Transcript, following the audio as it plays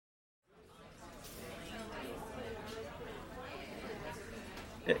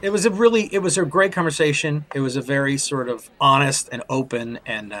It was a great conversation. It was a very sort of honest and open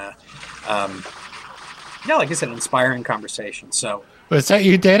and, like I said, inspiring conversation. So. Was that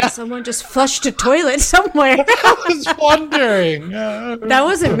you, Dana? Someone just flushed a toilet somewhere. I was wondering. That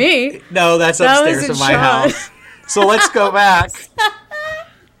wasn't me. No, that's upstairs in my house. So let's go back.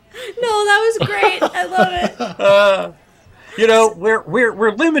 No, that was great. I love it.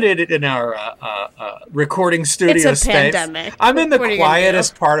 We're limited in our recording studio It's a space. pandemic. I'm in the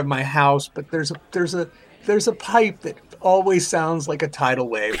quietest part of my house, but there's a pipe that always sounds like a tidal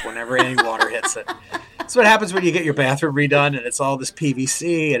wave whenever any water hits it. That's what happens when you get your bathroom redone and it's all this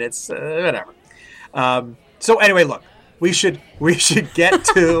PVC and it's whatever. So anyway, look, we should get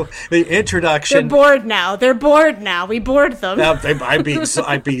to the introduction. They're bored now. We bored them.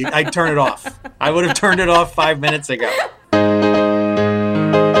 I'd turn it off. I would have turned it off 5 minutes ago.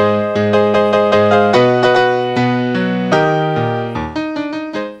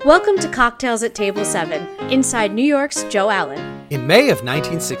 Welcome to Cocktails at Table 7, inside New York's Joe Allen. In May of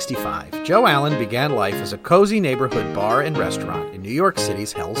 1965, Joe Allen began life as a cozy neighborhood bar and restaurant in New York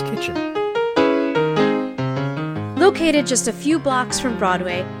City's Hell's Kitchen. Located just a few blocks from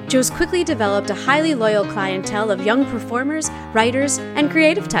Broadway, Joe's quickly developed a highly loyal clientele of young performers, writers, and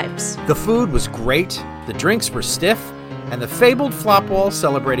creative types. The food was great, the drinks were stiff, and the fabled flop wall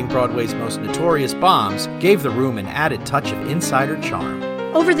celebrating Broadway's most notorious bombs gave the room an added touch of insider charm.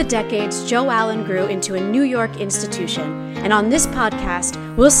 Over the decades, Joe Allen grew into a New York institution, and on this podcast,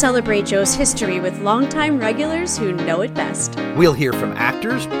 we'll celebrate Joe's history with longtime regulars who know it best. We'll hear from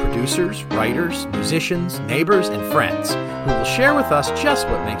actors, producers, writers, musicians, neighbors, and friends who will share with us just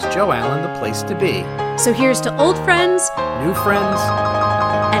what makes Joe Allen the place to be. So here's to old friends, new friends,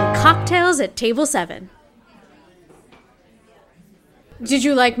 and cocktails at Table 7. Did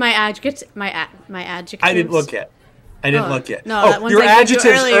you like my adjectives? My adjectives? I didn't look yet. No, your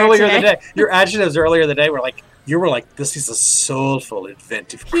adjectives earlier today. Your adjectives earlier today were like, you were like, this is a soulful,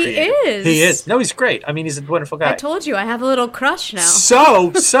 inventive creator. He is. No, he's great. I mean, he's a wonderful guy. I told you, I have a little crush now. So,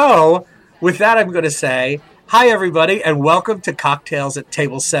 with that, I'm going to say, hi, everybody, and welcome to Cocktails at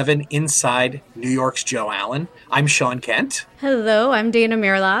Table 7 inside New York's Joe Allen. I'm Sean Kent. Hello, I'm Dana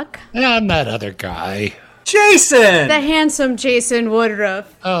Mirlock. And I'm that other guy. Jason! The handsome Jason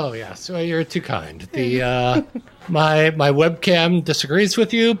Woodruff. Oh, yeah. So you're too kind. The my webcam disagrees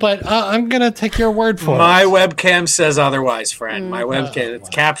with you, but I'm going to take your word for it. My webcam says otherwise, friend. My webcam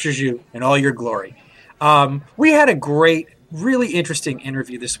captures you in all your glory. We had a great, really interesting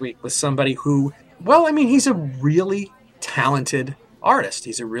interview this week with somebody who, he's a really talented artist.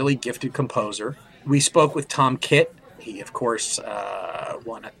 He's a really gifted composer. We spoke with Tom Kitt. He, of course,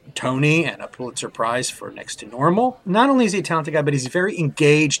 won a Tony and a Pulitzer Prize for Next to Normal. Not only is he a talented guy, but he's very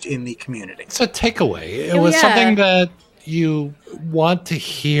engaged in the community. It's a takeaway. It was something that you want to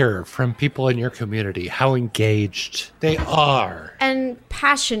hear from people in your community, how engaged they are. And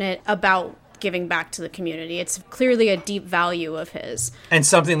passionate about giving back to the community. It's clearly a deep value of his. And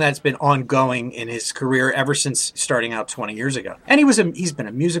something that's been ongoing in his career ever since starting out 20 years ago. And he's been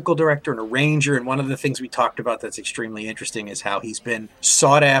a musical director and arranger, and one of the things we talked about that's extremely interesting is how he's been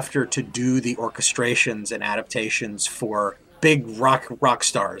sought after to do the orchestrations and adaptations for big rock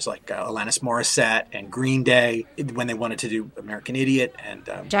stars like Alanis Morissette and Green Day when they wanted to do American Idiot and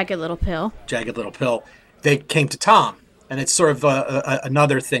Jagged Little Pill. They came to Tom. And it's sort of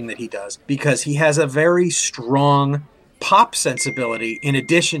another thing that he does because he has a very strong pop sensibility in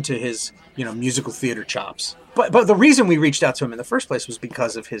addition to his, musical theater chops. But the reason we reached out to him in the first place was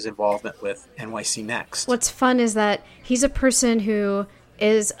because of his involvement with NYC Next. What's fun is that he's a person who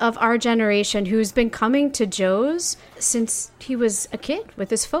is of our generation who's been coming to Joe's since he was a kid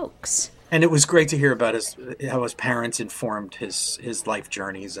with his folks. And it was great to hear about how his parents informed his life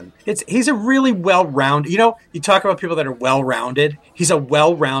journeys. And he's a really well-rounded, you talk about people that are well-rounded. He's a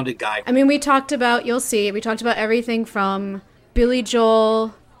well-rounded guy. I mean, we talked about everything from Billy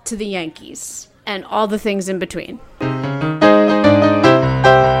Joel to the Yankees and all the things in between.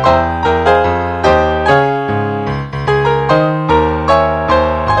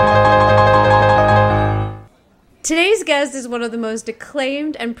 Today's guest is one of the most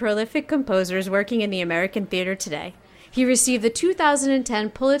acclaimed and prolific composers working in the American theater today. He received the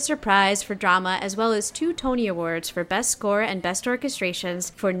 2010 Pulitzer Prize for Drama as well as 2 Tony Awards for Best Score and Best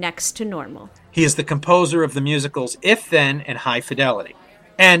Orchestrations for Next to Normal. He is the composer of the musicals If Then and High Fidelity.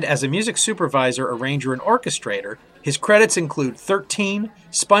 And as a music supervisor, arranger, and orchestrator, his credits include 13,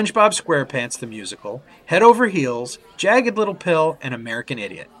 SpongeBob SquarePants the Musical, Head Over Heels, Jagged Little Pill, and American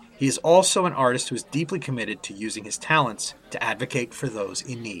Idiot. He is also an artist who is deeply committed to using his talents to advocate for those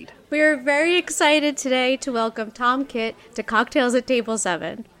in need. We are very excited today to welcome Tom Kitt to Cocktails at Table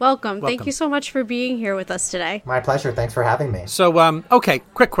 7. Welcome. Thank you so much for being here with us today. My pleasure. Thanks for having me. So, okay,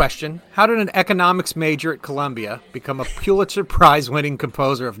 quick question. How did an economics major at Columbia become a Pulitzer Prize-winning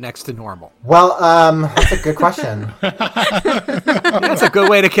composer of Next to Normal? Well, that's a good question. That's a good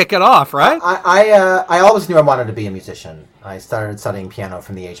way to kick it off, right? I always knew I wanted to be a musician. I started studying piano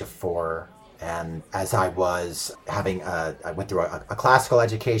from the age of 4. And as I was having, I went through a classical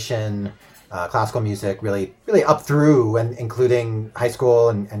education, classical music, really up through and including high school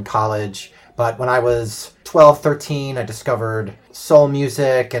and college. But when I was 12, 13, I discovered soul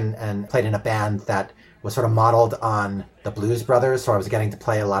music and played in a band that was sort of modeled on the Blues Brothers. So I was getting to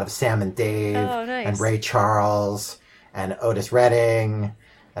play a lot of Sam and Dave and Ray Charles and Otis Redding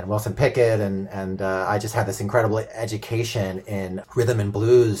and Wilson Pickett, and I just had this incredible education in rhythm and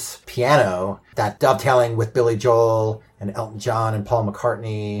blues piano, that dovetailing with Billy Joel and Elton John and Paul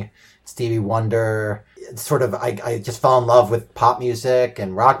McCartney, Stevie Wonder. Sort of, I just fell in love with pop music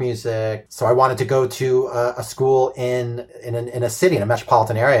and rock music. So I wanted to go to a school in a city, in a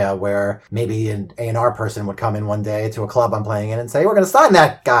metropolitan area, where maybe an A&R person would come in one day to a club I'm playing in and say, "We're going to sign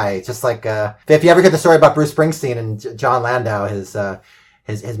that guy." Just like, if you ever get the story about Bruce Springsteen and John Landau,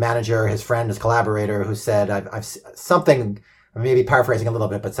 his manager, his friend, his collaborator, who said, I've something, maybe paraphrasing a little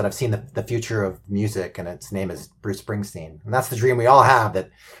bit, but said, "I've seen the future of music, and its name is Bruce Springsteen." And that's the dream we all have, that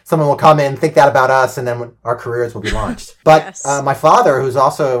someone will come in, think that about us, and then our careers will be launched. But my father, who's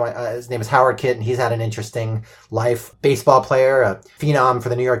also, his name is Howard Kitt, and he's had an interesting life. Baseball player, a phenom for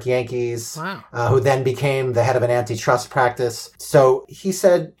the New York Yankees, who then became the head of an antitrust practice. So he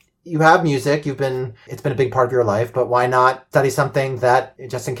said, "You have music, it's been a big part of your life, but why not study something that,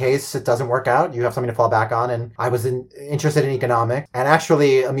 just in case it doesn't work out, you have something to fall back on?" And I was interested in economics, and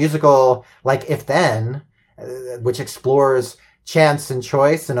actually a musical like If Then, which explores chance and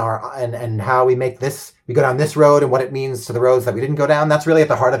choice and how we go down this road and what it means to the roads that we didn't go down. That's really at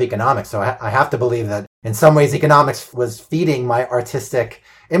the heart of economics. So I have to believe that in some ways economics was feeding my artistic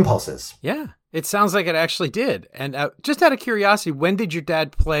impulses. Yeah. It sounds like it actually did. And just out of curiosity, when did your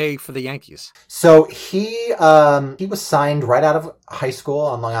dad play for the Yankees? So he was signed right out of high school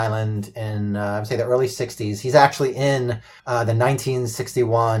on Long Island in, I would say, the early 60s. He's actually in the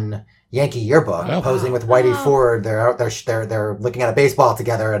 1961 Yankee yearbook, posing with Whitey Ford. They're looking at a baseball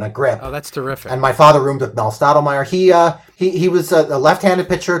together in a grip. Oh, that's terrific. And my father roomed with Mel Stottlemyre. He was a left-handed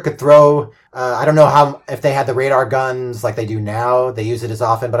pitcher, could throw. I don't know if they had the radar guns like they do now. They use it as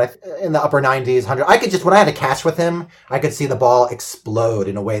often, but in the upper 90s, 100. When I had to catch with him, I could see the ball explode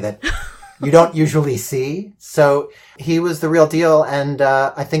in a way that you don't usually see. So he was the real deal, and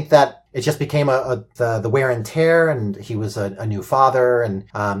I think that it just became the wear and tear, and he was a new father, and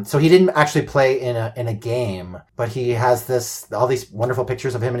so he didn't actually play in a game, but he has all these wonderful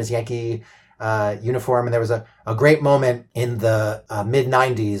pictures of him in his Yankee uniform. And there was a great moment in the mid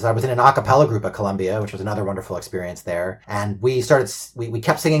 90s. I was in an a cappella group at Columbia, which was another wonderful experience there. And we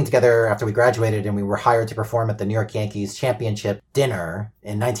kept singing together after we graduated, and we were hired to perform at the New York Yankees championship dinner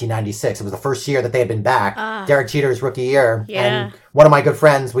in 1996. It was the first year that they had been back, Derek Jeter's rookie year. Yeah. And one of my good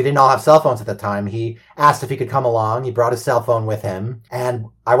friends, we didn't all have cell phones at the time. He asked if he could come along. He brought his cell phone with him. And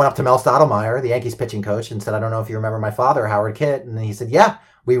I went up to Mel Stottlemyre, the Yankees pitching coach, and said, "I don't know if you remember my father, Howard Kitt." And he said, "Yeah."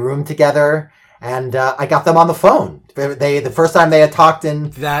 We roomed together, and I got them on the phone. The first time they had talked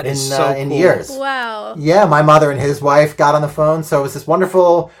in cool. years. Wow. Yeah, my mother and his wife got on the phone, so it was this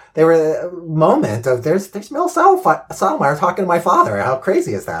wonderful. They were a moment of there's Mel Stottlemyre talking to my father. How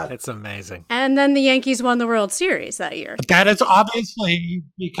crazy is that? It's amazing. And then the Yankees won the World Series that year. That is obviously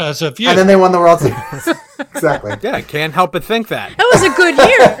because of you. And then they won the World Series. Exactly. Yeah, can't help but think that. That was a good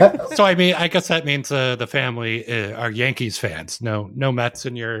year. So I guess that means the family are Yankees fans. No Mets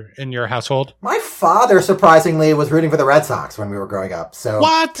in your household. My father surprisingly was rooting for the Red Sox when we were growing up. So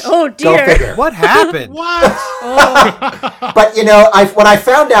what? Oh go dear. figure. What happened? What? But what I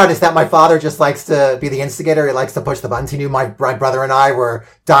found out is that my father just likes to be the instigator. He likes to push the buttons. He knew my brother and I were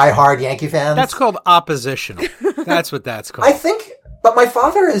diehard Yankee fans. That's called oppositional. That's what that's called. I think. But my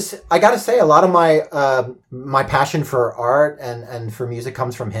father is, I gotta say, a lot of my passion for art and for music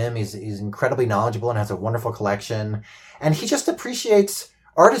comes from him. He's incredibly knowledgeable and has a wonderful collection. And he just appreciates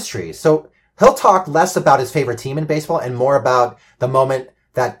artistry. So he'll talk less about his favorite team in baseball and more about the moment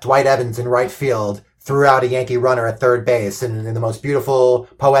that Dwight Evans in right field threw out a Yankee runner at third base in the most beautiful,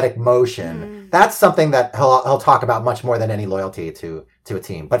 poetic motion. That's something that he'll talk about much more than any loyalty to a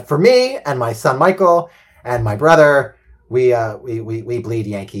team. But for me and my son Michael and my brother, we bleed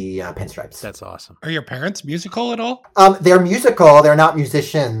Yankee pinstripes. That's awesome. Are your parents musical at all? They're musical. They're not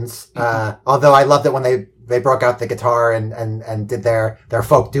musicians. Although I love that when they broke out the guitar and did their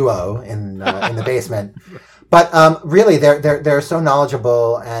folk duo in the basement. But really, they're so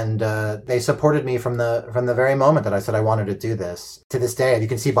knowledgeable, and they supported me from the very moment that I said I wanted to do this. To this day, you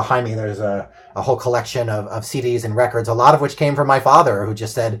can see behind me, there's a whole collection of CDs and records, a lot of which came from my father, who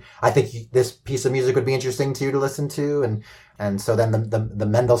just said, "I think this piece of music would be interesting to you to listen to," and so then the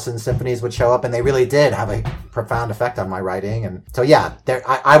Mendelssohn symphonies would show up, and they really did have a profound effect on my writing. And so, yeah,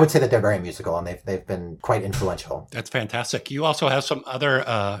 I would say that they're very musical, and they've been quite influential. That's fantastic. You also have some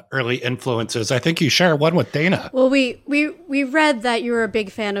other early influences. I think you share one with Dana. Well, we read that you were a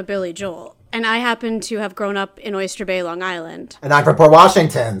big fan of Billy Joel, and I happen to have grown up in Oyster Bay, Long Island. And I'm from Port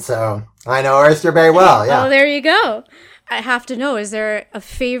Washington, so I know Oyster Bay well, yeah. Oh, there you go. I have to know,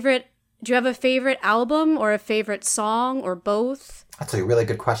 do you have a favorite album or a favorite song or both? That's a really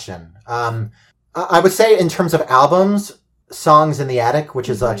good question. I would say in terms of albums, Songs in the Attic, which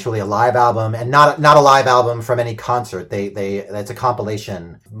is actually a live album, and not a live album from any concert. That's a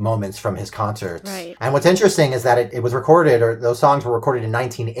compilation, moments from his concerts. Right. And what's interesting is that it was recorded, or those songs were recorded in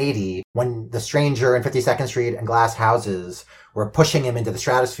 1980, when The Stranger and 52nd Street and Glass Houses were pushing him into the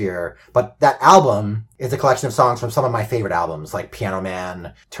stratosphere. But that album is a collection of songs from some of my favorite albums, like Piano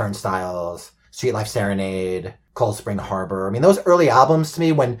Man, Turnstiles, Street Life Serenade, Cold Spring Harbor. I mean, those early albums to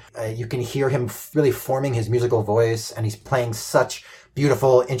me, when you can hear him really forming his musical voice, and he's playing such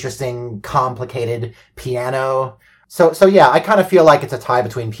beautiful, interesting, complicated piano. So yeah, I kind of feel like it's a tie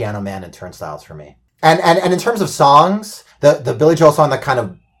between Piano Man and Turnstiles for me. And in terms of songs, the Billy Joel song that kind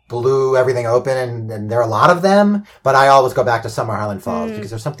of blew everything open, and there are a lot of them, but I always go back to Summer Highland Falls because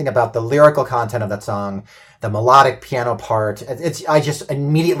there's something about the lyrical content of that song, the melodic piano part. I just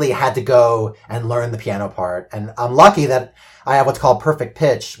immediately had to go and learn the piano part, and I'm lucky that I have what's called perfect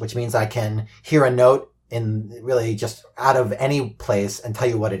pitch, which means I can hear a note in really just out of any place and tell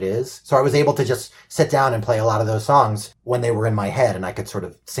you what it is. So I was able to just sit down and play a lot of those songs when they were in my head, and I could sort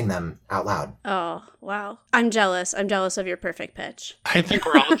of sing them out loud. Oh, wow. I'm jealous. I'm jealous of your perfect pitch. I think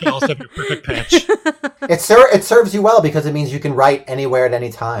we're all jealous of your perfect pitch. It serves you well because it means you can write anywhere at any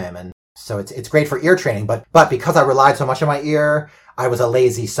time. And so it's great for ear training. But because I relied so much on my ear, I was a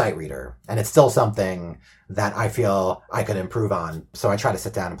lazy sight reader. And it's still something that I feel I could improve on. So I try to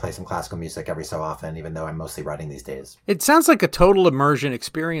sit down and play some classical music every so often, even though I'm mostly writing these days. It sounds like a total immersion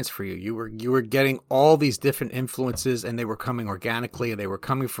experience for you. You were getting all these different influences, and they were coming organically. They were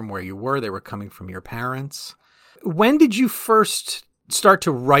coming from where you were. They were coming from your parents. When did you first start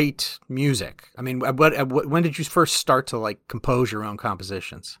to write music? I mean, when did you first start to compose your own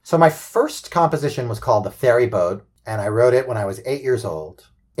compositions? So my first composition was called The Ferry Boat, and I wrote it when I was 8 years old.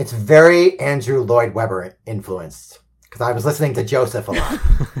 It's very Andrew Lloyd Webber influenced, because I was listening to Joseph a lot.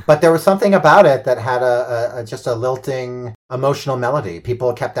 But there was something about it that had just a lilting emotional melody.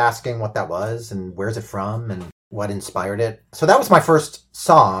 People kept asking what that was and where's it from and what inspired it. So that was my first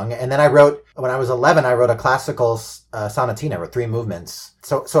song. And then when I was 11, I wrote a classical sonatina with 3 movements.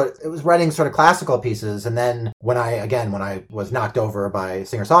 So it was writing sort of classical pieces. And then when I was knocked over by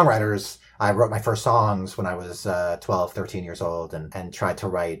singer-songwriters, I wrote my first songs when I was 12, 13 years old, and tried to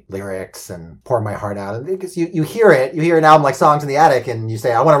write lyrics and pour my heart out. And because you hear an album like Songs in the Attic, and you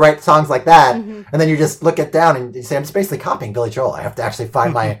say, I want to write songs like that. Mm-hmm. And then you just look it down and you say, I'm just basically copying Billy Joel. I have to actually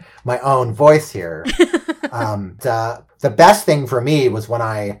find my own voice here. The best thing for me was when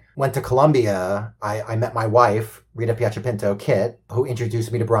I went to Columbia, I met my wife, Rita Pietropinto Kit, who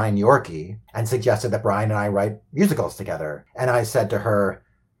introduced me to Brian Yorkey and suggested that Brian and I write musicals together. And I said to her,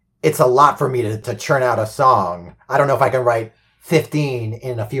 it's a lot for me to churn out a song. I don't know if I can write 15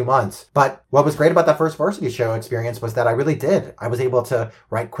 in a few months. But what was great about that first Varsity Show experience was that I really did. I was able to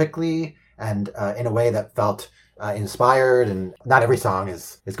write quickly and in a way that felt inspired. And not every song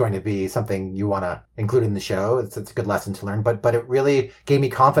is going to be something you want to include in the show. It's a good lesson to learn. But it really gave me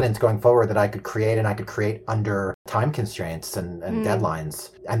confidence going forward that I could create, and I could create under time constraints and deadlines.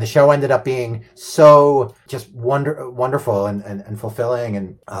 And the show ended up being so just wonderful and fulfilling.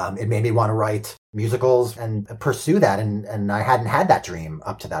 And it made me want to write musicals and pursue that. And I hadn't had that dream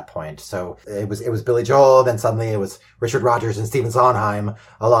up to that point. So it was Billy Joel. Then suddenly it was Richard Rodgers and Stephen Sondheim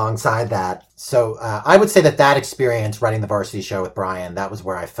alongside that. So I would say that experience writing the Varsity Show with Brian, that was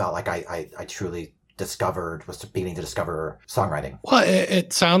where I felt like I truly was beginning to discover songwriting. Well,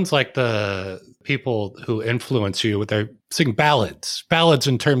 it sounds like the people who influence you, they're sing ballads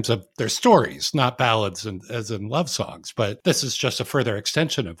in terms of their stories, not ballads as in love songs. But this is just a further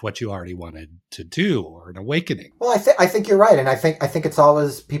extension of what you already wanted to do, or an awakening. Well, I think you're right. And I think it's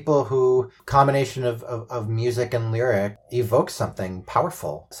always people who, combination of music and lyric, evoke something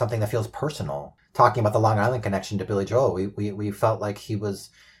powerful, something that feels personal. Talking about the Long Island connection to Billy Joel, we felt like he was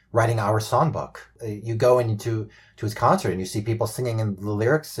writing our songbook. You go into his concert and you see people singing in the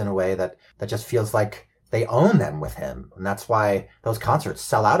lyrics in a way that just feels like they own them with him. And that's why those concerts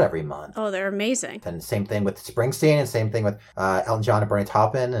sell out every month. Oh, they're amazing. And same thing with Springsteen, and same thing with Elton John and Bernie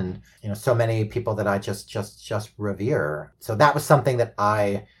Taupin, and so many people that I just revere. So that was something that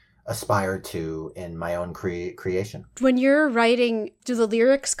I aspired to in my own creation. When you're writing, do the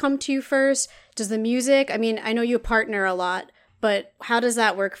lyrics come to you first? Does the music? I mean, I know you partner a lot, but how does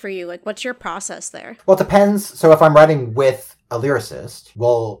that work for you? Like, what's your process there? Well, it depends. So if I'm writing with a lyricist,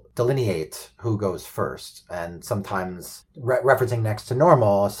 we'll delineate who goes first. And sometimes referencing Next to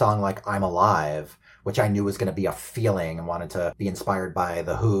Normal, a song like I'm Alive, which I knew was going to be a feeling and wanted to be inspired by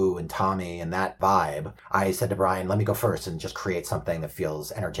The Who and Tommy and that vibe, I said to Brian, let me go first and just create something that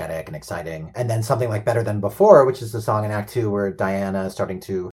feels energetic and exciting. And then something like Better Than Before, which is the song in Act 2 where Diana is starting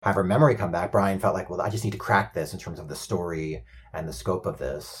to have her memory come back, Brian felt like, well, I just need to crack this in terms of the story and the scope of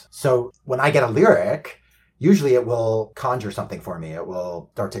this. So when I get a lyric, usually it will conjure something for me. It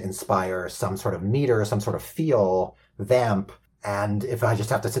will start to inspire some sort of meter, some sort of feel, vamp. And if I just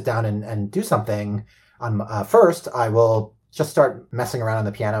have to sit down and do something, first I will just start messing around on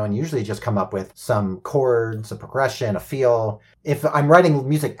the piano and usually just come up with some chords, a progression, a feel. If I'm writing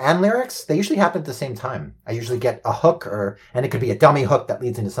music and lyrics, they usually happen at the same time. I usually get a hook, and it could be a dummy hook that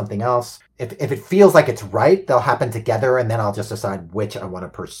leads into something else. If it feels like it's right, they'll happen together, and then I'll just decide which I want to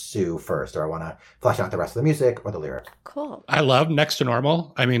pursue first, or I want to flesh out the rest of the music or the lyric. Cool. I love Next to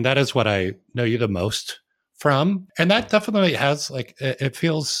Normal. I mean, that is what I know you the most from. And that definitely has, like, it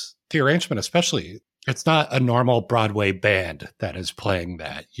feels, the arrangement especially, it's not a normal Broadway band that is playing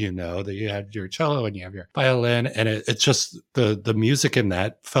that, that you have your cello and you have your violin, and it's just the music in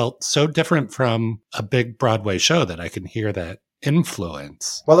that felt so different from a big Broadway show that I can hear that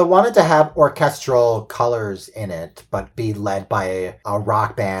influence. Well, it wanted to have orchestral colors in it, but be led by a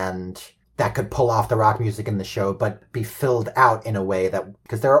rock band that could pull off the rock music in the show, but be filled out in a way that,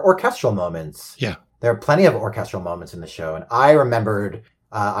 because there are orchestral moments. Yeah. There are plenty of orchestral moments in the show. And I remembered,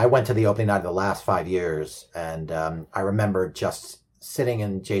 I went to the opening night of the last 5 years, and I remember just sitting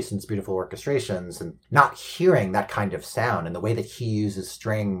in Jason's beautiful orchestrations and not hearing that kind of sound and the way that he uses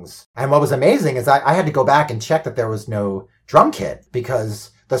strings. And what was amazing is I had to go back and check that there was no drum kit, because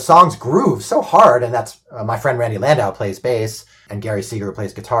the songs groove so hard. And that's my friend Randy Landau plays bass, and Gary Seeger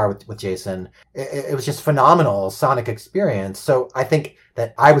plays guitar with Jason. It was just phenomenal sonic experience. So I think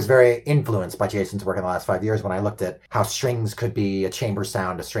that I was very influenced by Jason's work in the last 5 years when I looked at how strings could be a chamber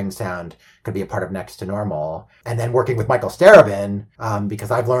sound, a string sound could be a part of Next to Normal. And then working with Michael Starobin,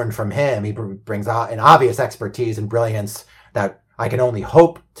 because I've learned from him, he brings out an obvious expertise and brilliance that I can only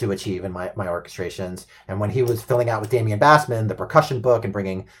hope to achieve in my orchestrations. And when he was filling out with Damian Bassman the percussion book and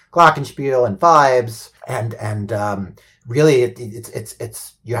bringing glockenspiel and vibes and really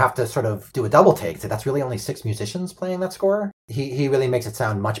it's you have to sort of do a double take. So that's really only 6 musicians playing that score. He really makes it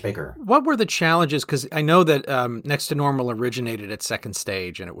sound much bigger. What were the challenges? Because I know that Next to Normal originated at Second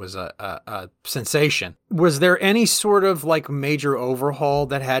Stage, and it was a sensation. Was there any sort of like major overhaul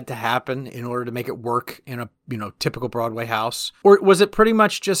that had to happen in order to make it work in a typical Broadway house, or was it pretty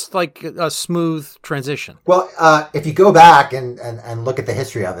much just like a smooth transition? Well, if you go back and look at the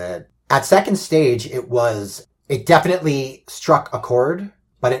history of it, at Second Stage, it definitely struck a chord,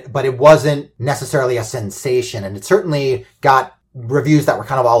 but it wasn't necessarily a sensation. And it certainly got reviews that were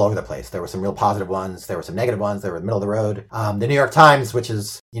kind of all over the place. There were some real positive ones. There were some negative ones. They were middle of the road. The New York Times, which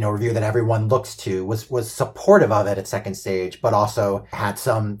is, a review that everyone looks to, was supportive of it at Second Stage, but also had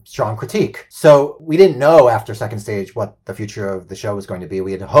some strong critique. So we didn't know after Second Stage what the future of the show was going to be.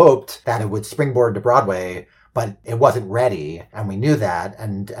 We had hoped that it would springboard to Broadway, but it wasn't ready, and we knew that,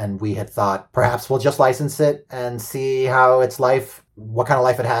 and we had thought perhaps we'll just license it and see how its life, what kind of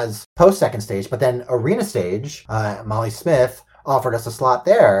life it has post Second Stage. But then Arena Stage, Molly Smith offered us a slot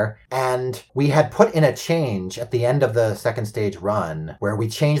there, and we had put in a change at the end of the Second Stage run where we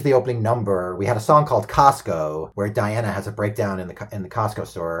changed the opening number. We had a song called Costco where Diana has a breakdown in the Costco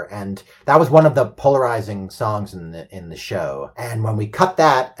store, and that was one of the polarizing songs in the show. And when we cut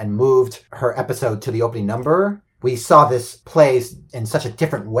that and moved her episode to the opening number, we saw this play in such a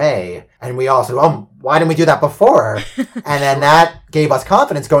different way. And we all said, oh, why didn't we do that before? And then that gave us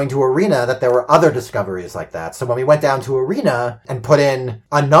confidence going to Arena that there were other discoveries like that. So when we went down to Arena and put in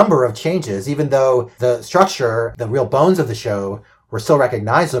a number of changes, even though the structure, the real bones of the show were still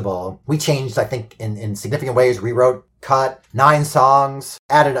recognizable, we changed, I think, in significant ways, rewrote, cut 9 songs,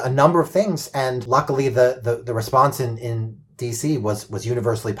 added a number of things. And luckily the response in DC was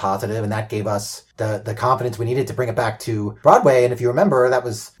universally positive, and that gave us the confidence we needed to bring it back to Broadway. And if you remember, that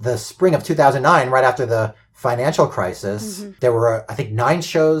was the spring of 2009, right after the financial crisis. There were, I think, 9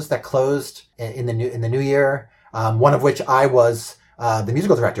 shows that closed in the new year. One of which I was the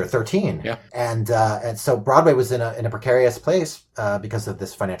musical director, 13. Yeah. And so Broadway was in a precarious place because of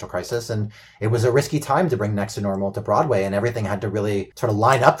this financial crisis, and it was a risky time to bring Next to Normal to Broadway, and everything had to really sort of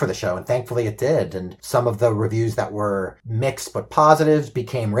line up for the show, and thankfully it did. And some of the reviews that were mixed but positives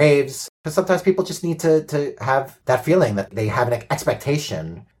became raves, because sometimes people just need to have that feeling that they have an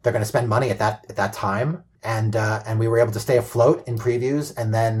expectation they're going to spend money at that time. And we were able to stay afloat in previews,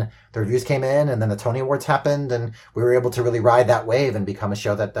 and then the reviews came in, and then the Tony Awards happened, and we were able to really ride that wave and become a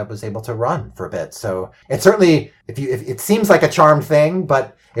show that was able to run for a bit. So it certainly, if it seems like a charmed thing,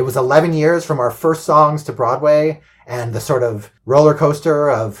 but it was 11 years from our first songs to Broadway, and the sort of roller coaster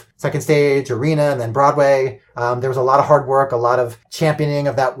of Second Stage, Arena, and then Broadway. There was a lot of hard work, a lot of championing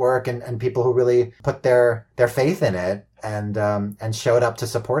of that work, and people who really put their faith in it and showed up to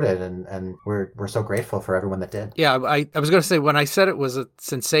support it, and we're so grateful for everyone that did. Yeah, I was going to say, when I said it was a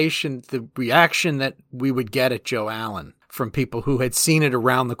sensation, the reaction that we would get at Joe Allen from people who had seen it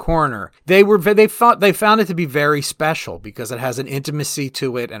around the corner, they found it to be very special because it has an intimacy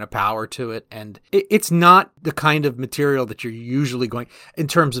to it and a power to it, and it's not the kind of material that you're usually going in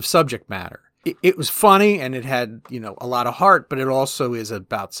terms of subject matter. It was funny, and it had, a lot of heart, but it also is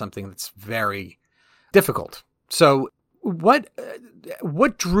about something that's very difficult. So what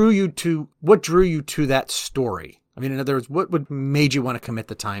drew you to that story? I mean, in other words, what made you want to commit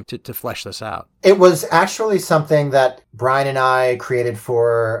the time to flesh this out? It was actually something that Brian and I created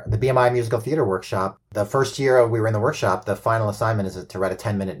for the BMI Musical Theater Workshop. The first year we were in the workshop, the final assignment is to write a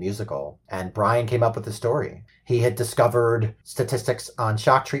 10-minute musical. And Brian came up with the story. He had discovered statistics on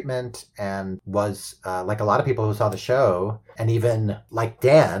shock treatment and was, like a lot of people who saw the show, and even like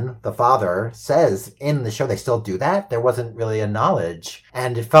Dan, the father, says in the show they still do that. There wasn't really a knowledge.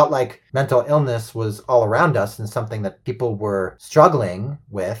 And it felt like mental illness was all around us and something that people were struggling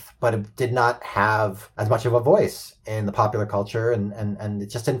with, but it did not have as much of a voice in the popular culture, and it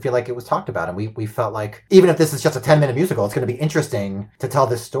just didn't feel like it was talked about. And we felt like, even if this is just a 10-minute musical, it's going to be interesting to tell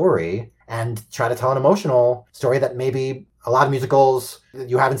this story and try to tell an emotional story that maybe a lot of musicals,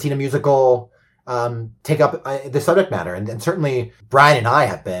 you haven't seen a musical take up the subject matter. And certainly Brian and I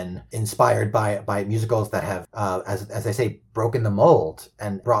have been inspired by musicals that have, as I say, broken the mold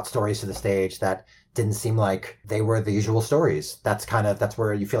and brought stories to the stage that didn't seem like they were the usual stories. That's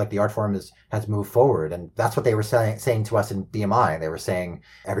where you feel like the art form has moved forward. And that's what they were saying to us in BMI. They were saying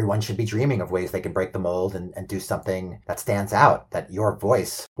everyone should be dreaming of ways they can break the mold and do something that stands out, that your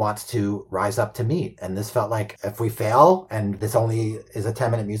voice wants to rise up to meet. And this felt like, if we fail and this only is a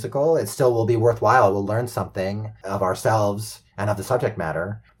 10-minute musical, it still will be worthwhile. We'll learn something of ourselves and of the subject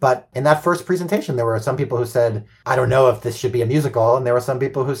matter. But in that first presentation, there were some people who said, I don't know if this should be a musical. And there were some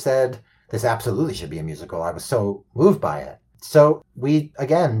people who said, this absolutely should be a musical. I was so moved by it. So we,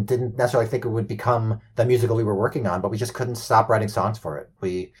 again, didn't necessarily think it would become the musical we were working on, but we just couldn't stop writing songs for it.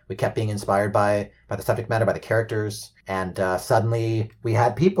 We kept being inspired by the subject matter, by the characters, and suddenly we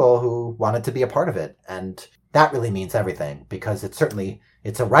had people who wanted to be a part of it. And that really means everything, because it's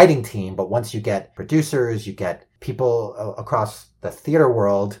a writing team, but once you get producers, you get people across the theater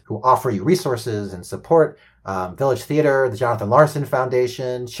world who offer you resources and support. Village Theater, the Jonathan Larson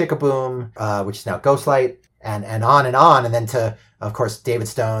Foundation, Chick-a-Boom, which is now Ghostlight, and on. And then to, of course, David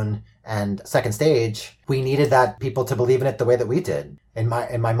Stone and Second Stage, we needed that people to believe in it the way that we did. In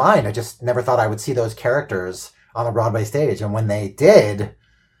my mind, I just never thought I would see those characters on a Broadway stage. And when they did,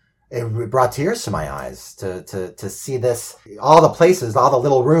 it brought tears to my eyes to see this, all the places, all the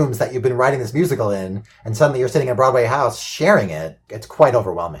little rooms that you've been writing this musical in, and suddenly you're sitting in a Broadway house sharing it. It's quite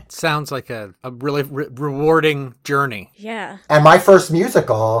overwhelming. Sounds like a really rewarding journey. Yeah. And my first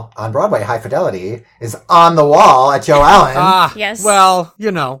musical on Broadway, High Fidelity, is On the Wall at Joe Allen. Yes. Well,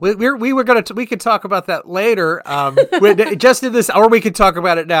 we could talk about that later. Just in this, or we could talk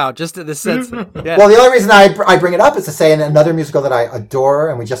about it now, just in this sense. Yeah. Well, the only reason I bring it up is to say, in another musical that I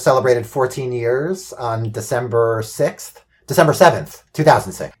adore, and we just celebrated 14 years on December 7th,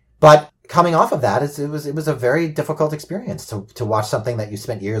 2006. But coming off of that, it was a very difficult experience to watch something that you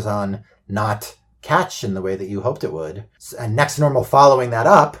spent years on not catch in the way that you hoped it would. And Next to Normal following that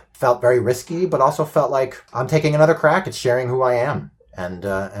up felt very risky, but also felt like I'm taking another crack at sharing who I am. And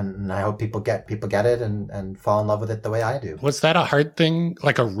I hope people get it and fall in love with it the way I do. Was that a hard thing,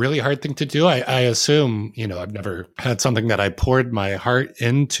 like a really hard thing to do? I assume, I've never had something that I poured my heart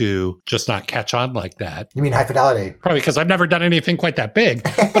into just not catch on like that. You mean High Fidelity? Probably because I've never done anything quite that big.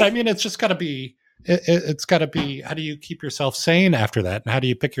 But I mean, it's just got to be it's got to be, how do you keep yourself sane after that? And how do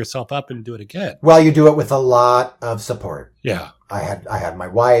you pick yourself up and do it again? Well, you do it with a lot of support. Yeah. I had my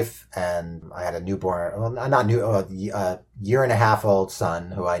wife, and I had a newborn, well, not new, a year and a half old son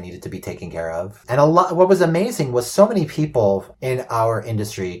who I needed to be taking care of. And what was amazing was so many people in our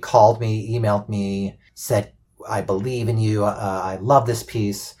industry called me, emailed me, said, I believe in you. I love this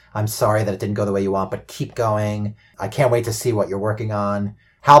piece. I'm sorry that it didn't go the way you want, but keep going. I can't wait to see what you're working on.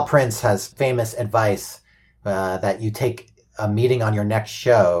 Hal Prince has famous advice that you take a meeting on your next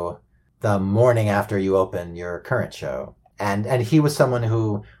show the morning after you open your current show. And he was someone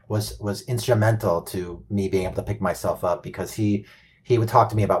who was instrumental to me being able to pick myself up, because he would talk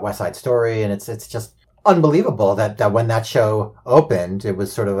to me about West Side Story, and it's just unbelievable that when that show opened, it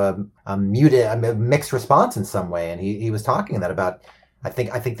was sort of a mixed response in some way. And he was talking that about, I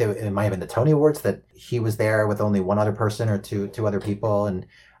think that it might have been the Tony Awards, that he was there with only one other person or two other people. And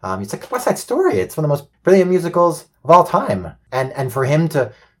it's like West Side Story. It's one of the most brilliant musicals of all time. And for him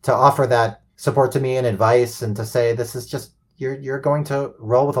to offer that support to me and advice, and to say, this is just, you're going to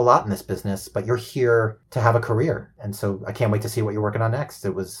roll with a lot in this business, but you're here to have a career. And so I can't wait to see what you're working on next.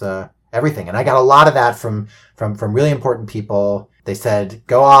 It was everything. And I got a lot of that from really important people. They said,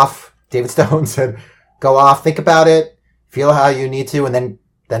 go off. David Stone said, go off, think about it, feel how you need to, and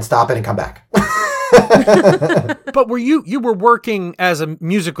then stop it and come back. But you were working as a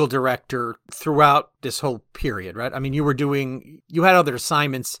musical director throughout this whole period, right? I mean, you had other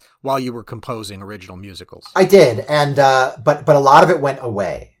assignments while you were composing original musicals. I did, and but a lot of it went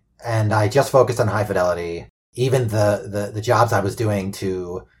away, and I just focused on High Fidelity. Even the jobs I was doing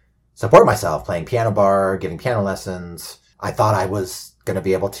to support myself, playing piano bar, giving piano lessons, I thought I was going to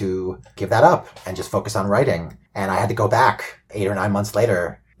be able to give that up and just focus on writing. And I had to go back 8 or 9 months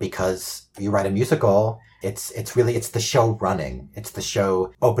later, because you write a musical, it's the show running. It's the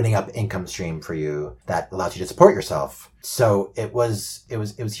show opening up income stream for you that allows you to support yourself. So it was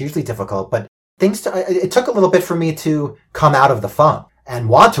hugely difficult, but it took a little bit for me to come out of the funk and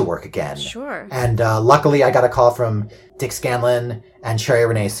want to work again. Sure. And luckily I got a call from Dick Scanlon and Sherry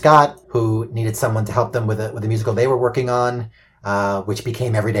Renee Scott, who needed someone to help them with a musical they were working on, which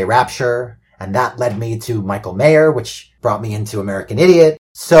became Everyday Rapture. And that led me to Michael Mayer, which brought me into American Idiot.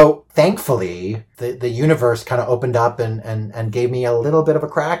 So thankfully, the universe kind of opened up and gave me a little bit of a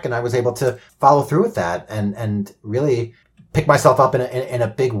crack, and I was able to follow through with that and really pick myself up in a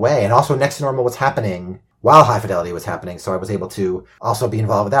big way. And also Next to Normal was happening while High Fidelity was happening, so I was able to also be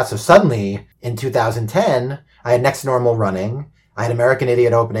involved with that. So suddenly, in 2010, I had Next to Normal running, I had American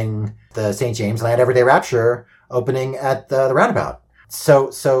Idiot opening the St. James, and I had Everyday Rapture opening at the Roundabout.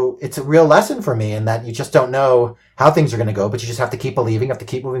 So it's a real lesson for me in that you just don't know how things are going to go, but you just have to keep believing, have to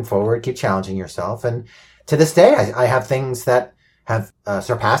keep moving forward, keep challenging yourself. And to this day, I have things that have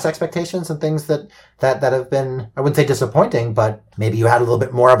surpassed expectations, and things that have been, I wouldn't say disappointing, but maybe you had a little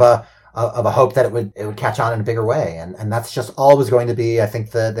bit more of a hope that it would catch on in a bigger way. And that's just always going to be, I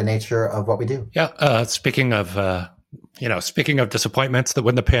think, the nature of what we do. Yeah. Speaking of disappointments, that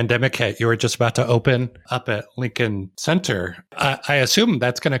when the pandemic hit, you were just about to open up at Lincoln Center. I assume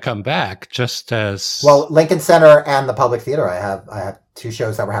that's going to come back, just as well. Lincoln Center and the Public Theater. I have 2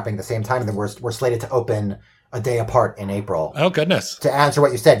 shows that were happening at the same time that we're slated to open a day apart in April. Oh, goodness. To answer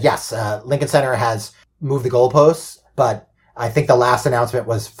what you said, yes, Lincoln Center has moved the goalposts, but I think the last announcement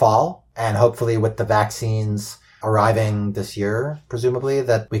was fall, and hopefully with the vaccines arriving this year, presumably,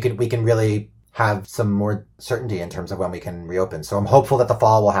 that we can really have some more certainty in terms of when we can reopen. So I'm hopeful that the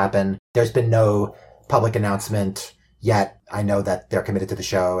fall will happen. There's been no public announcement yet. I know that they're committed to the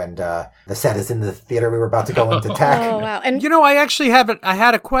show, and the set is in the theater we were about to go into tech. Oh, wow. And I actually I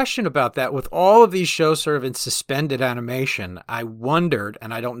had a question about that. With all of these shows sort of in suspended animation, I wondered,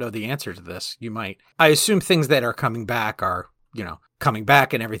 and I don't know the answer to this, you might. I assume things that are coming back are, coming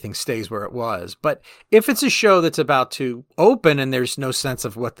back and everything stays where it was. But if it's a show that's about to open and there's no sense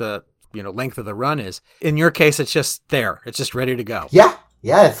of what the length of the run is, in your case, it's just there. It's just ready to go. Yeah.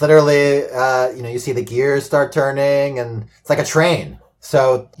 It's literally, you see the gears start turning, and it's like a train.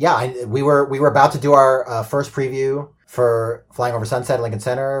 So yeah, we were about to do our first preview for Flying Over Sunset at Lincoln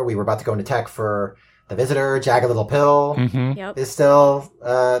Center. We were about to go into tech for The Visitor. Jagged Little Pill is still,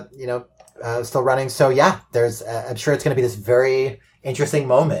 still running. So yeah, I'm sure it's going to be this very interesting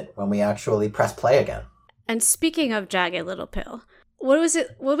moment when we actually press play again. And speaking of Jagged Little Pill, what was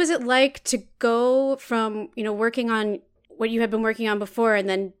it like to go from, working on what you had been working on before, and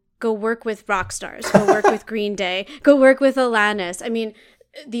then go work with rock stars, go work with Green Day, go work with Alanis? I mean,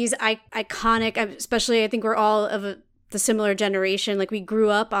 these iconic, especially I think we're all of the similar generation. Like, we grew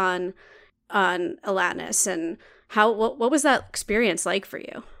up on Alanis, and what was that experience like for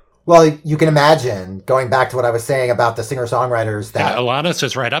you? Well, you can imagine, going back to what I was saying about the singer-songwriters that... Yeah, Alanis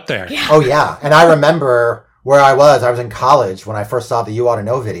is right up there. Yeah. Oh, yeah. And I remember where I was in college when I first saw the You Ought to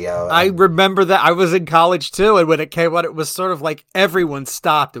Know video. I remember that. I was in college too, and when it came out, it was sort of like everyone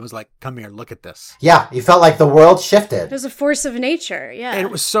stopped. It was like, come here, look at this. Yeah, you felt like the world shifted. It was a force of nature, yeah. And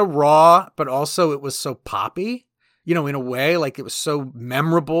it was so raw, but also it was so poppy, in a way. Like, it was so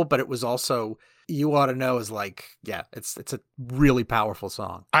memorable, but it was also... You Ought to Know is like, yeah, it's a really powerful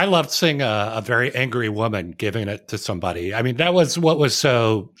song. I loved seeing a very angry woman giving it to somebody. I mean, that was what was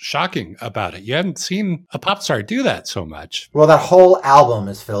so shocking about it. You hadn't seen a pop star do that so much. Well, that whole album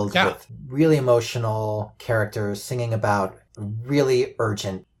is filled with really emotional characters singing about really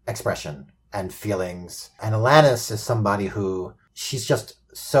urgent expression and feelings. And Alanis is somebody who, she's just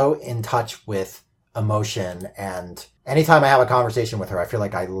so in touch with emotion. And anytime I have a conversation with her, I feel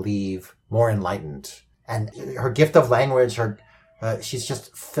like I leave more enlightened. And her gift of language, she's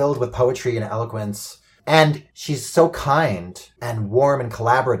just filled with poetry and eloquence. And she's so kind and warm and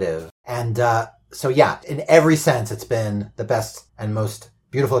collaborative. And so, yeah, in every sense, it's been the best and most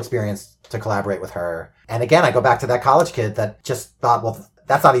beautiful experience to collaborate with her. And again, I go back to that college kid that just thought, well,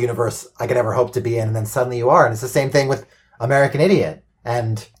 that's not a universe I could ever hope to be in. And then suddenly you are. And it's the same thing with American Idiot.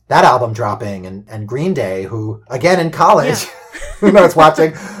 And that album dropping and Green Day, who, again, in college, who knows,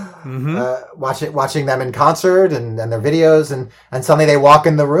 watching them in concert and their videos, and suddenly they walk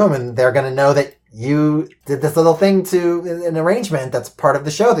in the room and they're going to know that you did this little thing to an arrangement that's part of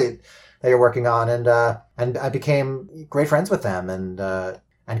the show that you're working on. And I became great friends with them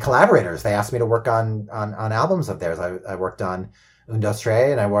and collaborators. They asked me to work on albums of theirs. I worked on Un Dos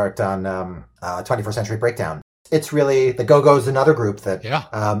Tres, and I worked on 21st Century Breakdown. It's really, the Go-Go's another group that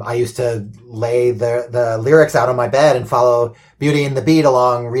I used to lay the lyrics out on my bed and follow Beauty and the Beat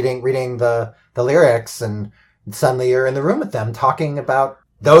along, reading the lyrics, and suddenly you're in the room with them talking about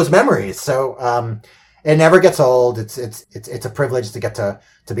those memories. So it never gets old. It's a privilege to get to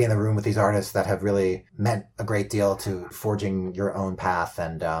be in the room with these artists that have really meant a great deal to forging your own path.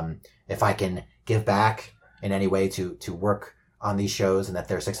 And if I can give back in any way to work on these shows, and that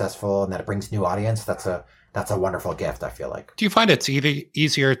they're successful and that it brings new audience, that's a wonderful gift, I feel like. Do you find it's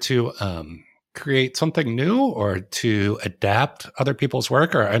easier to create something new or to adapt other people's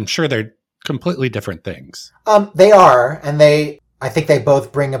work? Or I'm sure they're completely different things. They are, and I think they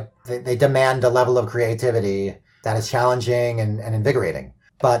both they demand a level of creativity that is challenging and invigorating.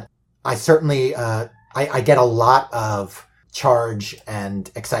 But I certainly, I get a lot of charge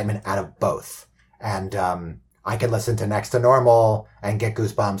and excitement out of both. And I can listen to Next to Normal and get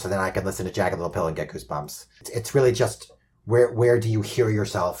goosebumps, and then I can listen to Jagged Little Pill and get goosebumps. It's really just where do you hear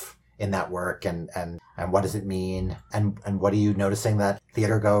yourself in that work, and what does it mean, and what are you noticing that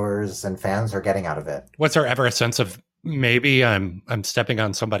theater goers and fans are getting out of it? Was there ever a sense of maybe I'm stepping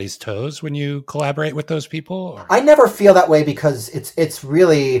on somebody's toes when you collaborate with those people? Or? I never feel that way, because it's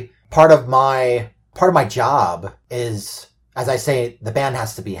really part of my job is, as I say, the band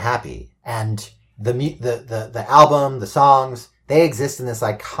has to be happy, and the album, the songs, they exist in this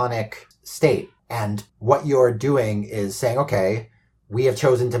iconic state. And what you're doing is saying, okay, we have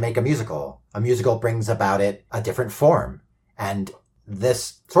chosen to make a musical. A musical brings about it a different form. And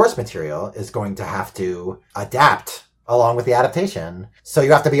this source material is going to have to adapt along with the adaptation. So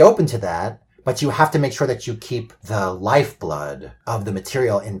you have to be open to that, but you have to make sure that you keep the lifeblood of the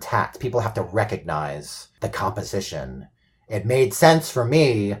material intact. People have to recognize the composition. It made sense for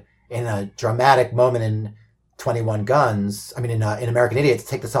me in a dramatic moment in 21 Guns, in American Idiot, to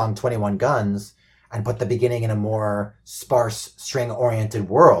take the song 21 Guns and put the beginning in a more sparse, string-oriented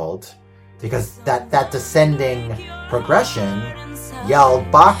world, because that descending progression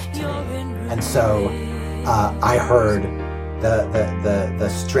yelled Bach to me. And so I heard the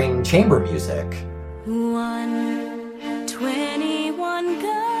string chamber music. 21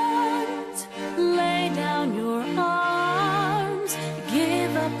 guns, lay down your arms,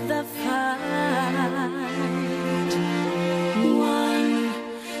 give up the fight.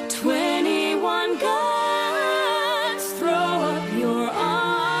 21 guns, throw up your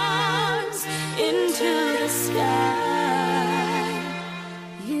arms into the sky,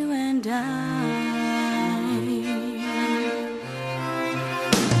 you and I.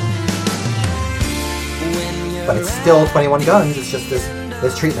 But it's still 21 Guns. It's just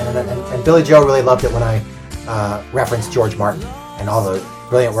this treatment. And Billy Joe really loved it when I referenced George Martin and all the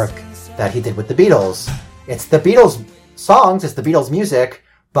brilliant work that he did with the Beatles. It's the Beatles songs, it's the Beatles music,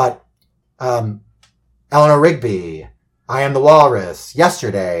 but Eleanor Rigby, I Am the Walrus,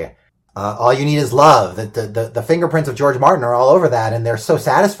 Yesterday, All You Need Is Love, the fingerprints of George Martin are all over that, and they're so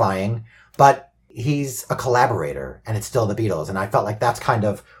satisfying, but he's a collaborator and it's still the Beatles. And I felt like that's kind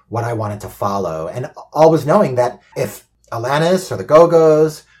of what I wanted to follow. And always knowing that if Alanis or the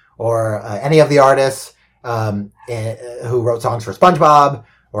Go-Go's or any of the artists who wrote songs for SpongeBob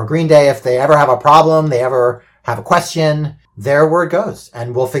or Green Day, if they ever have a problem, they ever have a question, their word goes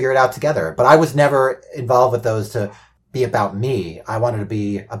and we'll figure it out together. But I was never involved with those to be about me. I wanted to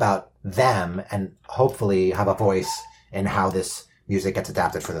be about them and hopefully have a voice in how this music gets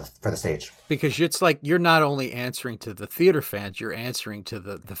adapted for the stage. Because it's like you're not only answering to the theater fans, you're answering to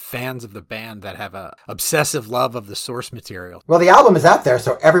the fans of the band that have a obsessive love of the source material. Well, the album is out there,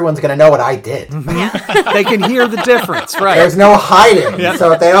 so everyone's going to know what I did. Mm-hmm. They can hear the difference, right? There's no hiding. Yeah.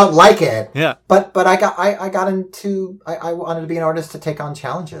 So if they don't like it, yeah. But I got into I wanted to be an artist to take on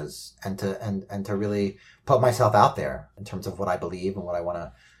challenges and to really put myself out there in terms of what I believe and what I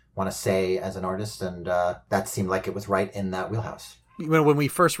want to say as an artist, and that seemed like it was right in that wheelhouse. When we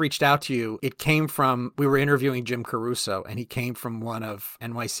first reached out to you, it came from, we were interviewing Jim Caruso, and he came from one of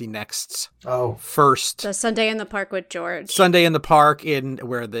NYC Next's first. The Sunday in the Park with George. Sunday in the Park in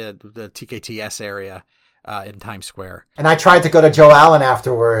where the TKTS area in Times Square. And I tried to go to Joe Allen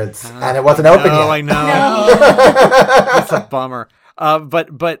afterwards, and it wasn't open yet. I know. No. That's a bummer.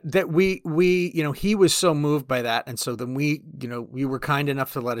 But that we, he was so moved by that. And so then we were kind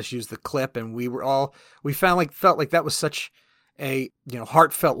enough to let us use the clip, and we felt like that was such a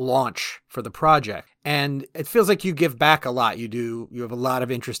heartfelt launch for the project. And it feels like you give back a lot. You have a lot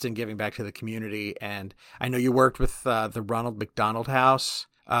of interest in giving back to the community. And I know you worked with the Ronald McDonald House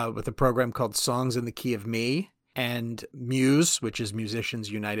with a program called Songs in the Key of Me, and Muse, which is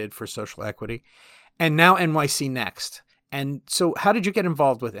Musicians United for Social Equity, and now NYC Next. And so how did you get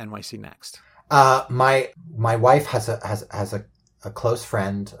involved with NYC Next? My wife has a close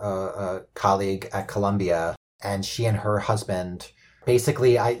friend, a colleague at Columbia, and she and her husband,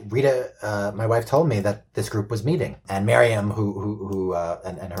 basically, Rita, my wife told me that this group was meeting, and Miriam, who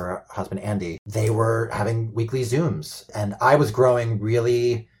and her husband Andy, they were having weekly Zooms, and I was growing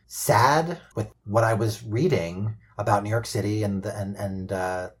really sad with what I was reading about New York City, and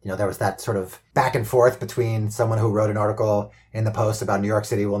there was that sort of back and forth between someone who wrote an article in the Post about New York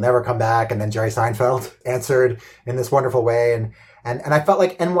City will never come back, and then Jerry Seinfeld answered in this wonderful way, and I felt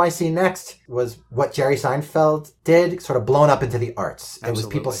like NYC Next was what Jerry Seinfeld did, sort of blown up into the arts. Absolutely. It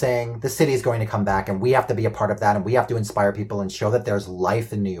was people saying the city is going to come back, and we have to be a part of that, and we have to inspire people and show that there's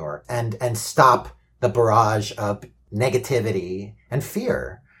life in New York, and stop the barrage of negativity and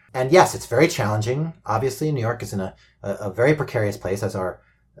fear. And yes, it's very challenging. Obviously, New York is in a very precarious place, as are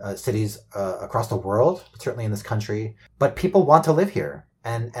cities across the world, certainly in this country. But people want to live here,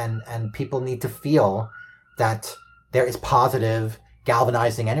 and people need to feel that there is positive,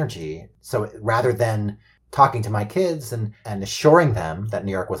 galvanizing energy. So rather than talking to my kids and assuring them that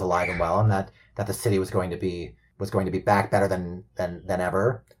New York was alive and well, and that the city was going to be back better than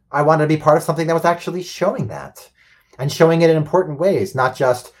ever, I wanted to be part of something that was actually showing that, and showing it in important ways, not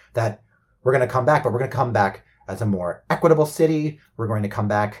just that we're going to come back, but we're going to come back as a more equitable city. We're going to come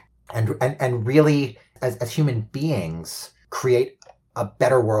back and really, as human beings, create a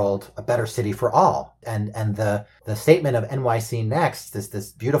better world, a better city for all. And the statement of NYC Next is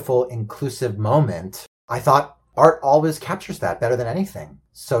this beautiful, inclusive moment. I thought art always captures that better than anything.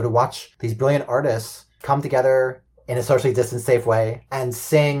 So to watch these brilliant artists come together in a socially distanced, safe way and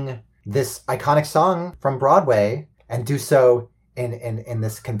sing this iconic song from Broadway, and do so in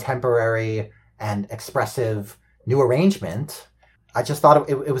this contemporary and expressive new arrangement, I just thought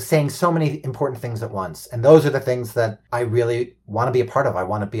it was saying so many important things at once. And those are the things that I really want to be a part of.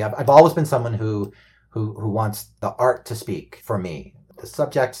 I've always been someone who wants the art to speak for me. The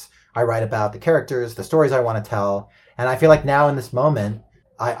subjects I write about, the characters, the stories I want to tell. And I feel like now in this moment,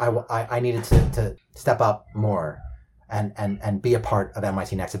 I needed to step up more and be a part of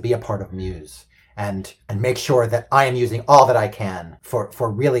NYC Next, and be a part of Muse. And make sure that I am using all that I can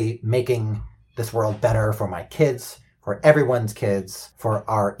for really making this world better for my kids, for everyone's kids, for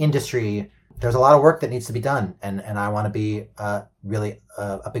our industry. There's a lot of work that needs to be done, and I want to be really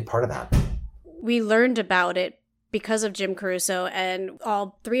a big part of that. We learned about it because of Jim Caruso, and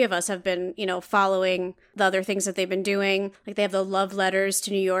all three of us have been, following the other things that they've been doing. Like, they have the love letters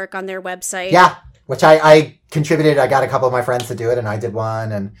to New York on their website. Yeah, which I contributed. I got a couple of my friends to do it, and I did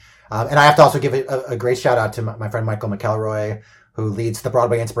one, and I have to also give a great shout out to my friend Michael McElroy, who leads the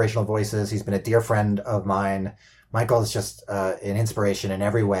Broadway Inspirational Voices. He's been a dear friend of mine. Michael is just an inspiration in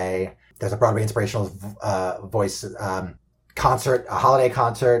every way. There's a Broadway Inspirational Voice concert, a holiday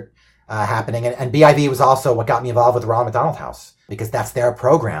concert happening. And BIV was also what got me involved with the Ronald McDonald House, because that's their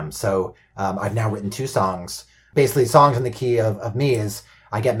program. So I've now written 2 songs. Basically, Songs in the Key of Me is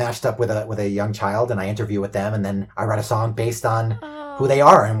I get matched up with a young child and I interview with them, and then I write a song based on who they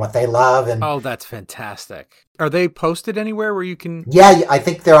are and what they love. And oh, that's fantastic. Are they posted anywhere where you can? Yeah, I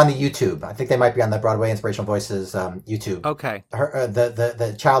think they're on the YouTube. I think they might be on the Broadway Inspirational Voices YouTube. Okay. Her,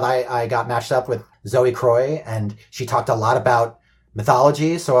 the child I got matched up with, Zoe Croy, and she talked a lot about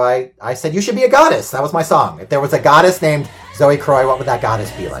mythology. So I said, you should be a goddess. That was my song. If there was a goddess named Zoe Croy, what would that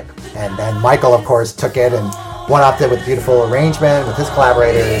goddess be like? And then Michael, of course, took it and one-upped it with beautiful arrangement with his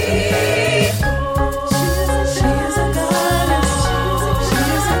collaborators.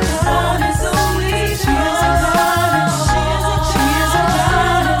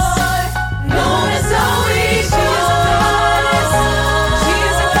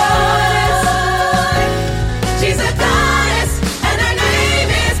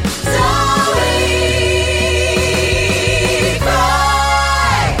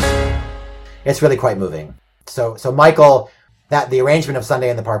 And it's really quite moving. So Michael, that the arrangement of Sunday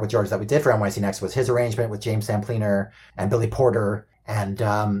in the Park with George that we did for NYC Next was his arrangement with James Sampliner and Billy Porter. And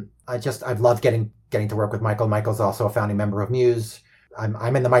I've loved getting to work with Michael. Michael's also a founding member of Muse.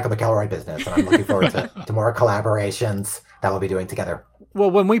 I'm in the Michael McElroy business, and I'm looking forward to more collaborations that we'll be doing together.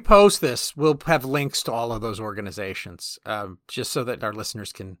 Well, when we post this, we'll have links to all of those organizations, just so that our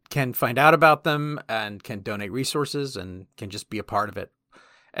listeners can find out about them and can donate resources and can just be a part of it.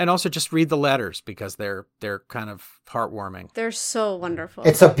 And also just read the letters because they're kind of heartwarming. They're so wonderful.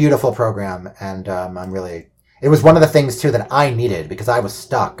 It's a beautiful program, and it was one of the things too that I needed because I was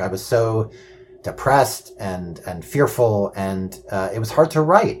stuck. I was so depressed and fearful, and it was hard to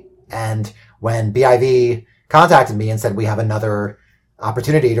write. And when BIV contacted me and said, we have another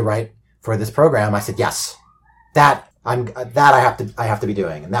opportunity to write for this program, I said, yes, I have to be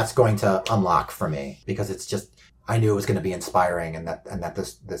doing. And that's going to unlock for me because it's just, I knew it was going to be inspiring, and that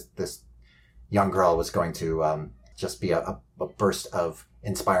this young girl was going to just be a burst of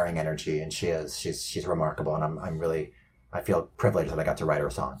inspiring energy, and she is. She's remarkable, and I feel privileged that I got to write her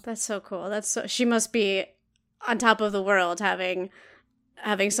a song. That's so cool. She must be on top of the world having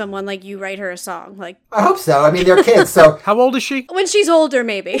someone like you write her a song. Like, I hope so. I mean, they're kids, so how old is she? When she's older,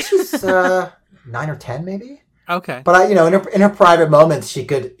 maybe. She's 9 or 10, maybe. Okay, but in her private moments, she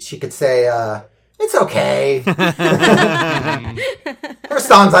could say. It's okay. Her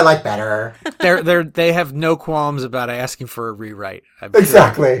songs I like better. They have no qualms about asking for a rewrite.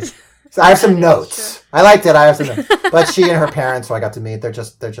 Exactly. So I have some notes. I liked it. I have some notes. But she and her parents, who I got to meet, they're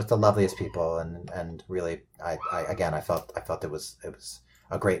just the loveliest people, and really, I felt it was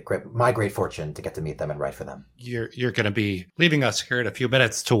a great my great fortune to get to meet them and write for them. You're going to be leaving us here in a few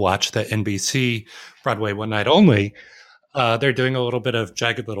minutes to watch the NBC Broadway One Night Only. They're doing a little bit of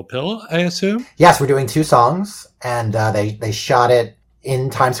Jagged Little Pill, I assume? Yes, we're doing 2 songs, and they shot it in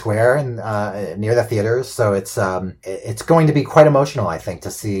Times Square and near the theaters. So it's going to be quite emotional, I think, to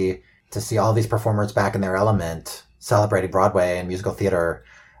see all these performers back in their element, celebrating Broadway and musical theater.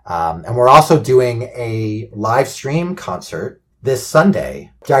 And we're also doing a live stream concert this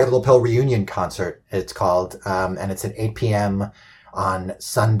Sunday, Jagged Little Pill reunion concert, it's called, and it's at 8 p.m. on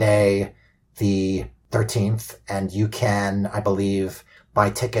Sunday, the 13th, and you can, I believe, buy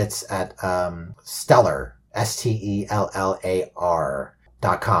tickets at Stellar, STELLAR.com.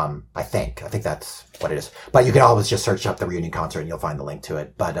 I think that's what it is. But you can always just search up the reunion concert and you'll find the link to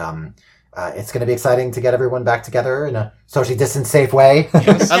it. But it's going to be exciting to get everyone back together in a socially distanced, safe way.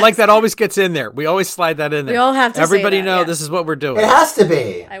 Yes. I like that. Always gets in there. We always slide that in there. We all have to Everybody say that, know yeah. This is what we're doing. It has to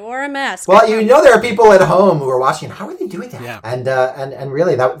be. I wore a mask. Well, there are people at home who are watching. How are they doing that? Yeah. And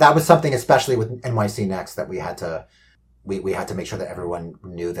really, that was something, especially with NYC Next, that we had to make sure that everyone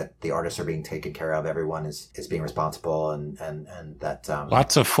knew that the artists are being taken care of. Everyone is being responsible, and that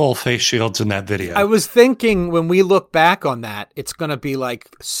lots of full face shields in that video. I was thinking when we look back on that, it's going to be like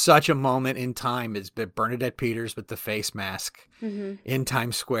such a moment in time as Bernadette Peters with the face mask in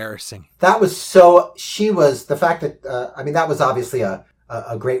Times Square singing. That was so. She was the fact that that was obviously a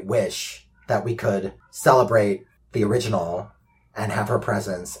great wish that we could celebrate the original and have her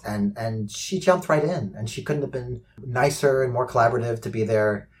presence, and she jumped right in, and she couldn't have been nicer and more collaborative to be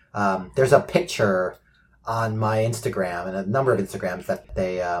there. There's a picture on my Instagram and a number of Instagrams that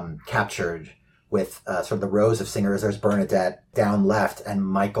they captured with sort of the rows of singers. There's Bernadette down left, and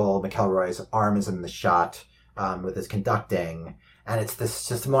Michael McElroy's arm is in the shot with his conducting, and it's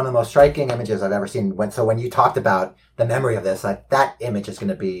just one of the most striking images I've ever seen. So when you talked about the memory of this, that image is going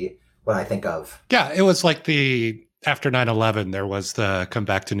to be what I think of. Yeah, it was like after 9/11, there was the Come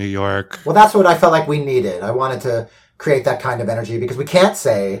Back to New York. Well, that's what I felt like we needed. I wanted to create that kind of energy because we can't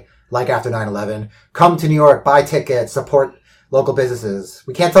say, like after 9/11, come to New York, buy tickets, support local businesses.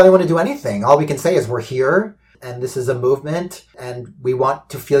 We can't tell anyone to do anything. All we can say is we're here and this is a movement, and we want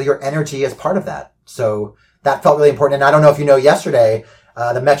to feel your energy as part of that. So that felt really important. And I don't know if you know, yesterday,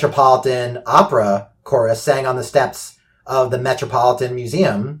 the Metropolitan Opera Chorus sang on the steps of the Metropolitan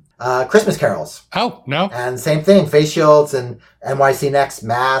Museum, Christmas carols. Oh, no. And same thing, face shields and NYC Next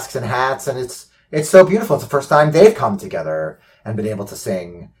masks and hats. And it's so beautiful. It's the first time they've come together and been able to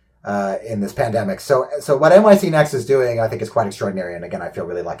sing in this pandemic. So what NYC Next is doing, I think, is quite extraordinary. And again, I feel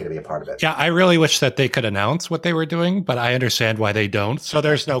really lucky to be a part of it. Yeah, I really wish that they could announce what they were doing, but I understand why they don't. So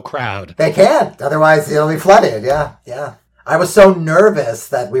there's no crowd. They can't. Otherwise, it'll be flooded. Yeah, yeah. I was so nervous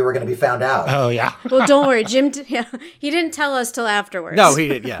that we were going to be found out. Oh, yeah. Well, don't worry, Jim. He didn't tell us till afterwards. No, he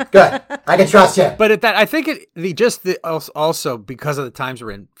did. Yeah. Good. I can trust him. But at that, I think also because of the times we're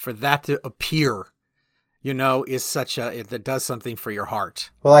in, for that to appear, is that does something for your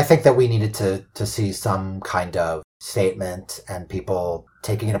heart. Well, I think that we needed to see some kind of statement and people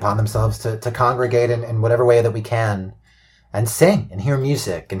taking it upon themselves to congregate in whatever way that we can and sing and hear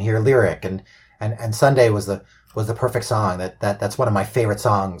music and hear lyric. And Sunday was the perfect song. That's one of my favorite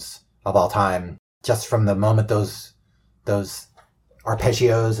songs of all time. Just from the moment those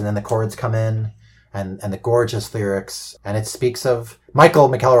arpeggios and then the chords come in and the gorgeous lyrics. And it speaks of Michael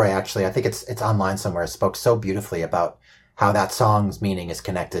McElroy, actually. I think it's online somewhere. Spoke so beautifully about how that song's meaning is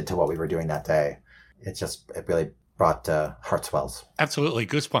connected to what we were doing that day. It really brought heart swells. Absolutely.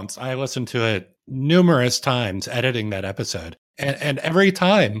 Goosebumps. I listened to it numerous times editing that episode. And every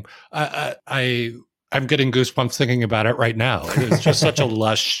time I'm getting goosebumps thinking about it right now. It was just such a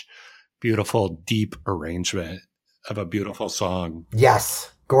lush, beautiful, deep arrangement of a beautiful song.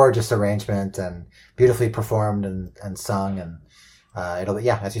 Yes. Gorgeous arrangement and beautifully performed and sung. And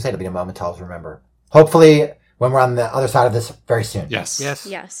as you said, it'll be a moment to always remember. Hopefully, when we're on the other side of this very soon.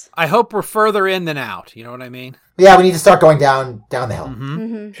 Yes. I hope we're further in than out. You know what I mean? Yeah, we need to start going down the hill.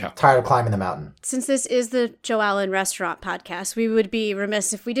 Mm-hmm. Yeah. Tired of climbing the mountain. Since this is the Joe Allen Restaurant Podcast, we would be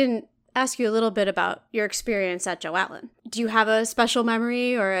remiss if we didn't ask you a little bit about your experience at Joe Allen. Do you have a special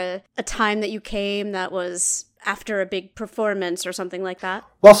memory or a time that you came that was after a big performance or something like that?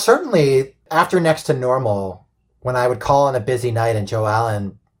 Well, certainly after Next to Normal, when I would call on a busy night and Joe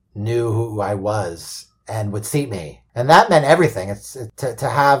Allen knew who I was and would seat me. And that meant everything. It's to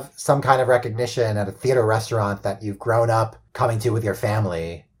have some kind of recognition at a theater restaurant that you've grown up coming to with your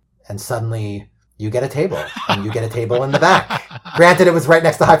family, and suddenly you get a table, and you get a table in the back. Granted, it was right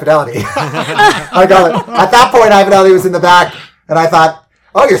next to High Fidelity. I got it. At that point, High Fidelity was in the back, and I thought,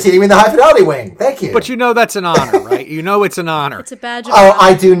 oh, you're seating me in the High Fidelity wing. Thank you. But that's an honor, right? It's an honor. It's a badge of honor. honor.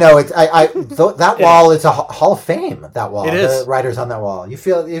 I do know it. That wall is a Hall of Fame, that wall. It is. The writers on that wall. You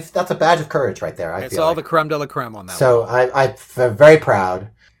feel that's a badge of courage right there. It's all the creme de la creme on that wall. So I'm very proud.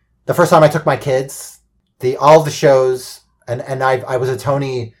 The first time I took my kids, all of the shows, and I was a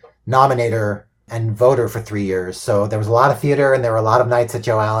Tony nominator and voter for 3 years. So there was a lot of theater and there were a lot of nights at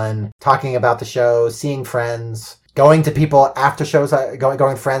Joe Allen talking about the show, seeing friends, going to people after shows, going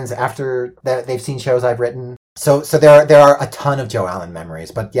with friends after they've seen shows I've written. So there are a ton of Joe Allen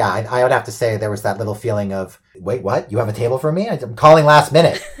memories. But yeah, I would have to say there was that little feeling of, wait, what? You have a table for me? I'm calling last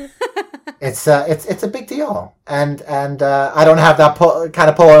minute. It's a big deal. And I don't have that kind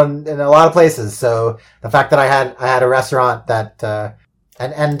of pull in a lot of places. So the fact that I had a restaurant that,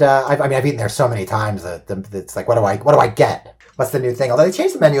 I've eaten there so many times that it's like, what do I get? What's the new thing? Although they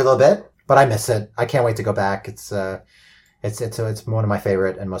changed the menu a little bit, but I miss it. I can't wait to go back. It's one of my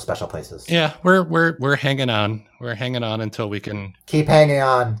favorite and most special places. Yeah, we're hanging on. We're hanging on until we can keep hanging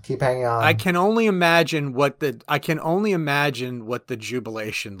on. I can only imagine what the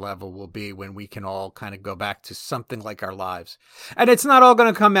jubilation level will be when we can all kind of go back to something like our lives. And it's not all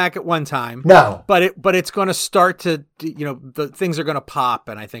going to come back at one time. No. But it's going to start to, the things are going to pop,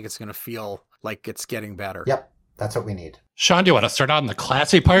 and I think it's going to feel like it's getting better. Yep. That's what we need. Sean, do you want to start on the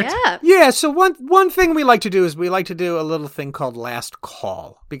classy part? Yeah. So one thing we like to do is we like to do a little thing called Last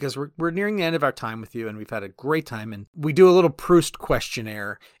Call, because we're nearing the end of our time with you and we've had a great time. And we do a little Proust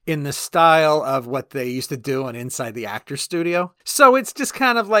questionnaire in the style of what they used to do on Inside the Actors Studio. So it's just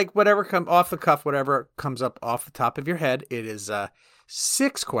kind of like whatever comes off the cuff, whatever comes up off the top of your head. It is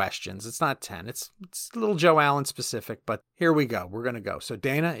 6 questions. It's not 10. It's a little Joe Allen specific, but here we go. We're going to go. So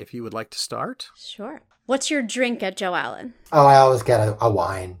Dana, if you would like to start. Sure. What's your drink at Joe Allen? Oh, I always get a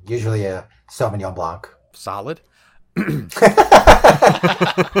wine, usually a Sauvignon Blanc. Solid. No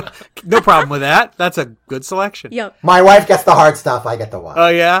problem with that. That's a good selection. Yep. My wife gets the hard stuff. I get the wine. Oh,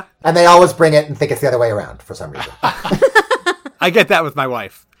 yeah? And they always bring it and think it's the other way around for some reason. I get that with my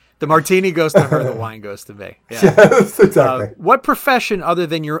wife. The martini goes to her, the wine goes to me. Yeah. Yes, exactly. What profession other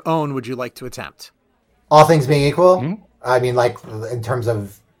than your own would you like to attempt? All things being equal? Mm-hmm. I mean, like, in terms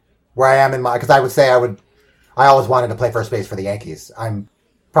of where I am in my... Because I would say I I always wanted to play first base for the Yankees. I'm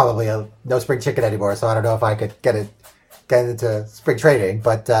probably no spring chicken anymore, so I don't know if I could get into spring training,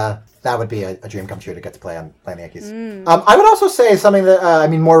 but that would be a dream come true to get to play the Yankees. I would also say something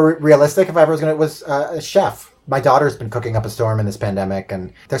that, more realistic, if I ever was going to, was a chef. My daughter's been cooking up a storm in this pandemic,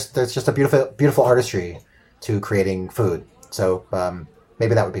 and there's just a beautiful artistry to creating food. So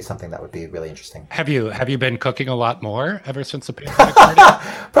maybe that would be something that would be really interesting. Have you been cooking a lot more ever since the pandemic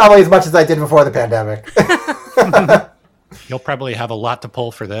started? Probably as much as I did before the pandemic. You'll probably have a lot to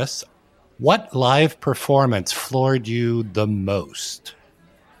pull for this. What live performance floored you the most?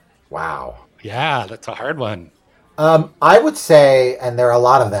 Wow. Yeah, that's a hard one. I would say, and there are a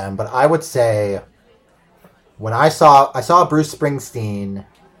lot of them, but I would say when I saw Bruce Springsteen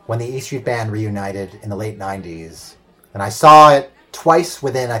when the E Street Band reunited in the late 90s, and I saw it twice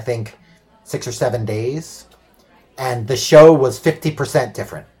within, I think, 6 or 7 days, and the show was 50%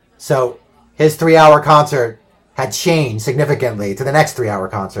 different. So his 3-hour concert had changed significantly to the next 3-hour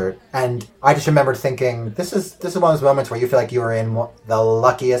concert, and I just remembered thinking, this is one of those moments where you feel like you are in the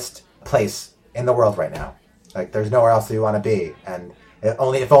luckiest place in the world right now. Like, there's nowhere else that you want to be, and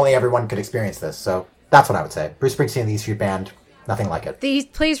if only everyone could experience this. So that's what I would say. Bruce Springsteen and the E Street Band, nothing like it. He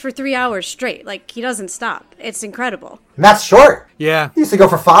plays for 3 hours straight. Like, he doesn't stop. It's incredible. And that's short. Yeah. He used to go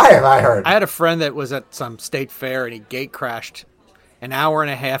for 5, I heard. I had a friend that was at some state fair, and he gate crashed an hour and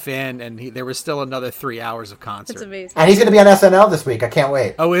a half in, and there was still another 3 hours of concert. It's amazing. And he's going to be on SNL this week. I can't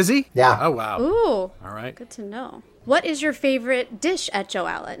wait. Oh, is he? Yeah. Oh, wow. Ooh. All right. Good to know. What is your favorite dish at Joe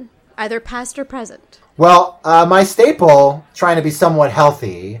Allen? Either past or present. Well, my staple, trying to be somewhat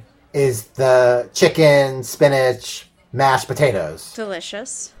healthy, is the chicken, spinach, mashed potatoes.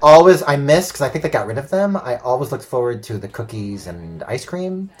 Delicious. Always, I miss, because I think they got rid of them, I always looked forward to the cookies and ice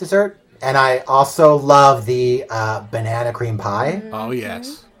cream dessert. And I also love the banana cream pie. Oh,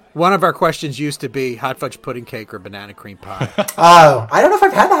 yes. One of our questions used to be hot fudge pudding cake or banana cream pie. Oh, I don't know if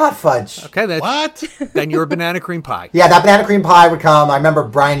I've had the hot fudge. Okay, What? then you're banana cream pie. Yeah, that banana cream pie would come. I remember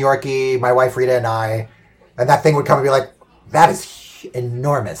Brian Yorkie, my wife Rita, and that thing would come and be like, that is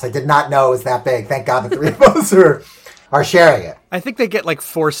enormous. I did not know it was that big. Thank God the three of us are sharing it. I think they get like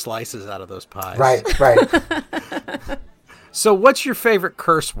 4 slices out of those pies. Right. So what's your favorite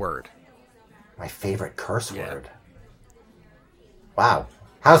curse word? My favorite curse word. Wow.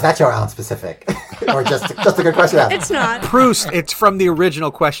 How's that Joe Allen specific? Or just a good question? It's not. Proust, it's from the original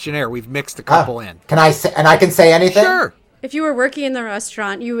questionnaire. We've mixed a couple in. Can I say, and I can say anything? Sure. If you were working in the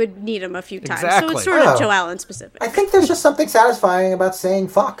restaurant, you would need him a few times. Exactly. So it's sort of Oh. Joe Allen specific. I think there's just something satisfying about saying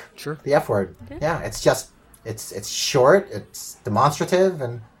fuck. Sure. The F word. Yeah, it's just, it's short, it's demonstrative,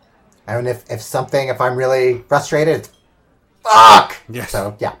 and if I'm really frustrated, it's fuck! Yes.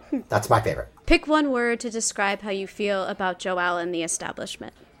 So, yeah, that's my favorite. Pick one word to describe how you feel about Joe Allen, the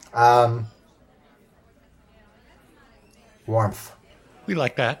establishment. Warmth. We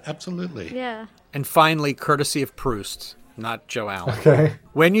like that. Absolutely. Yeah. And finally, courtesy of Proust, not Joe Allen. Okay.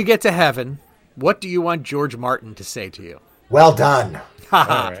 When you get to heaven, what do you want George Martin to say to you? Well done. All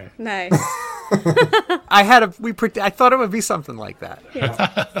right. Nice. I thought it would be something like that.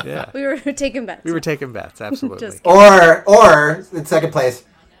 Yeah. We were taking bets. We were taking bets, absolutely. Just- Or in second place,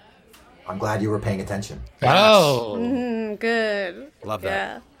 I'm glad you were paying attention. Oh. Good. Love that.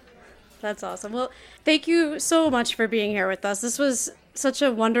 Yeah. That's awesome. Well, thank you so much for being here with us. This was such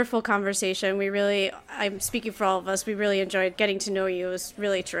a wonderful conversation. I'm speaking for all of us, we really enjoyed getting to know you. It was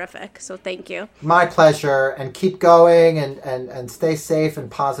really terrific. So thank you. My pleasure, and keep going and stay safe and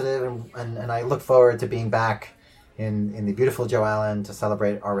positive, and I look forward to being back in the beautiful Joe Allen to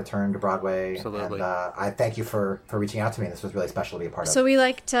celebrate our return to Broadway. Absolutely. And I thank you for reaching out to me. This was really special to be a part of. So we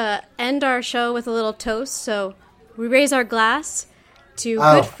like to end our show with a little toast. So we raise our glass to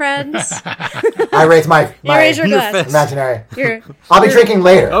good friends. I raise my You raise your glass. fist. imaginary. Your, I'll be drinking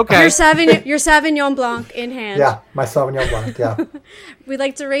later. Okay. your Sauvignon Blanc in hand. Yeah, my Sauvignon Blanc, yeah. We'd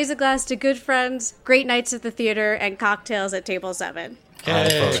like to raise a glass to good friends, great nights at the theater, and cocktails at Table 7. Yay.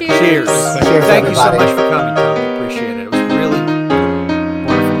 Cheers. Cheers. Cheers, Thank you so everybody. much for coming, Tom. We appreciate it. It was really wonderful.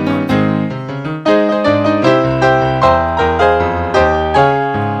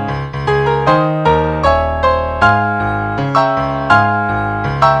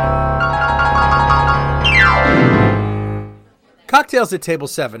 Cocktails at Table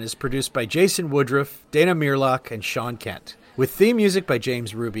 7 is produced by Jason Woodruff, Dana Mearlock, and Sean Kent, with theme music by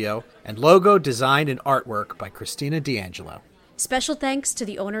James Rubio, and logo, design, and artwork by Christina D'Angelo. Special thanks to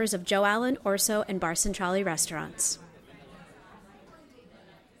the owners of Joe Allen, Orso, and Bar Centrale restaurants.